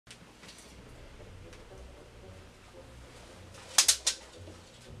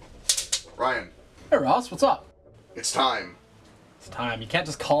Ryan, Hey Ross, what's up? it's time. It's time. You can't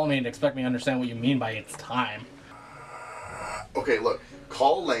just call me and expect me to understand what you mean by it's time. Okay, look,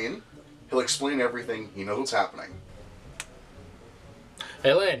 call Lane. He'll explain everything. He knows what's happening.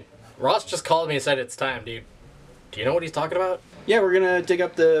 Hey Lane, Ross just called me and said it's time, dude. Do you know what he's talking about? Yeah, we're gonna dig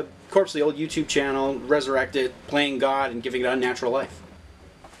up the corpse of the old YouTube channel, resurrect it, playing God, and giving it unnatural life.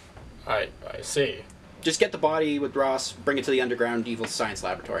 I see. Just get the body with Ross, bring it to the underground evil science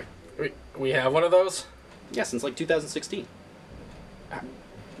laboratory. We have one of those? Yeah, since like 2016.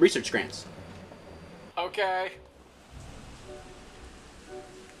 Research grants. Okay.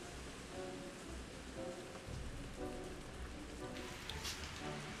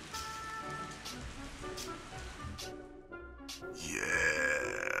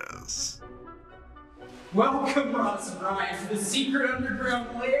 Yes. Welcome, Ross and Ryan, to the secret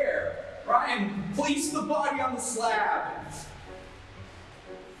underground lair. Ryan, place the body on the slab.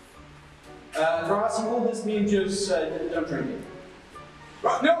 Ross, you hold this mean juice. Don't drink it.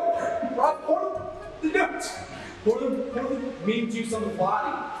 No! Ross, pour the notes. Pour the mean juice on the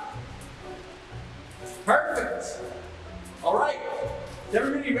body. Perfect. All right. Is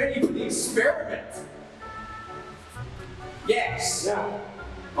everybody ready for the experiment? Yes. Yeah.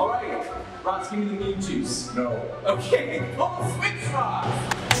 All right. Ross, give me the mean juice. No. Okay, pull the switch, Ross.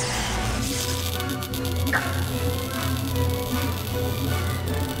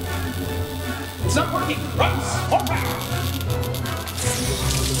 It's not working. Ross, hold back.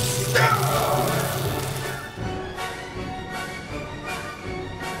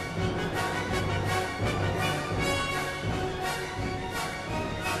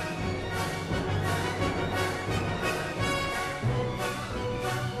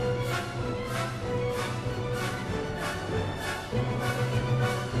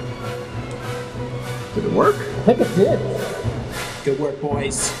 Did it work? I think it did. Good work,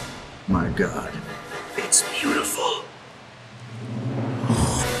 boys. My God. It's beautiful.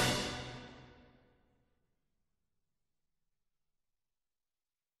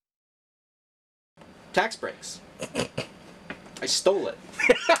 Tax breaks. I stole it.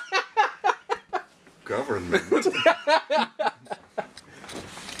 Government.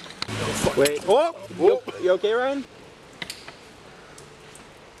 Wait. Oh! You okay, Ryan?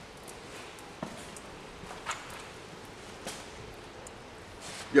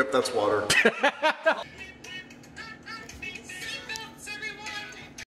 Yep, that's water.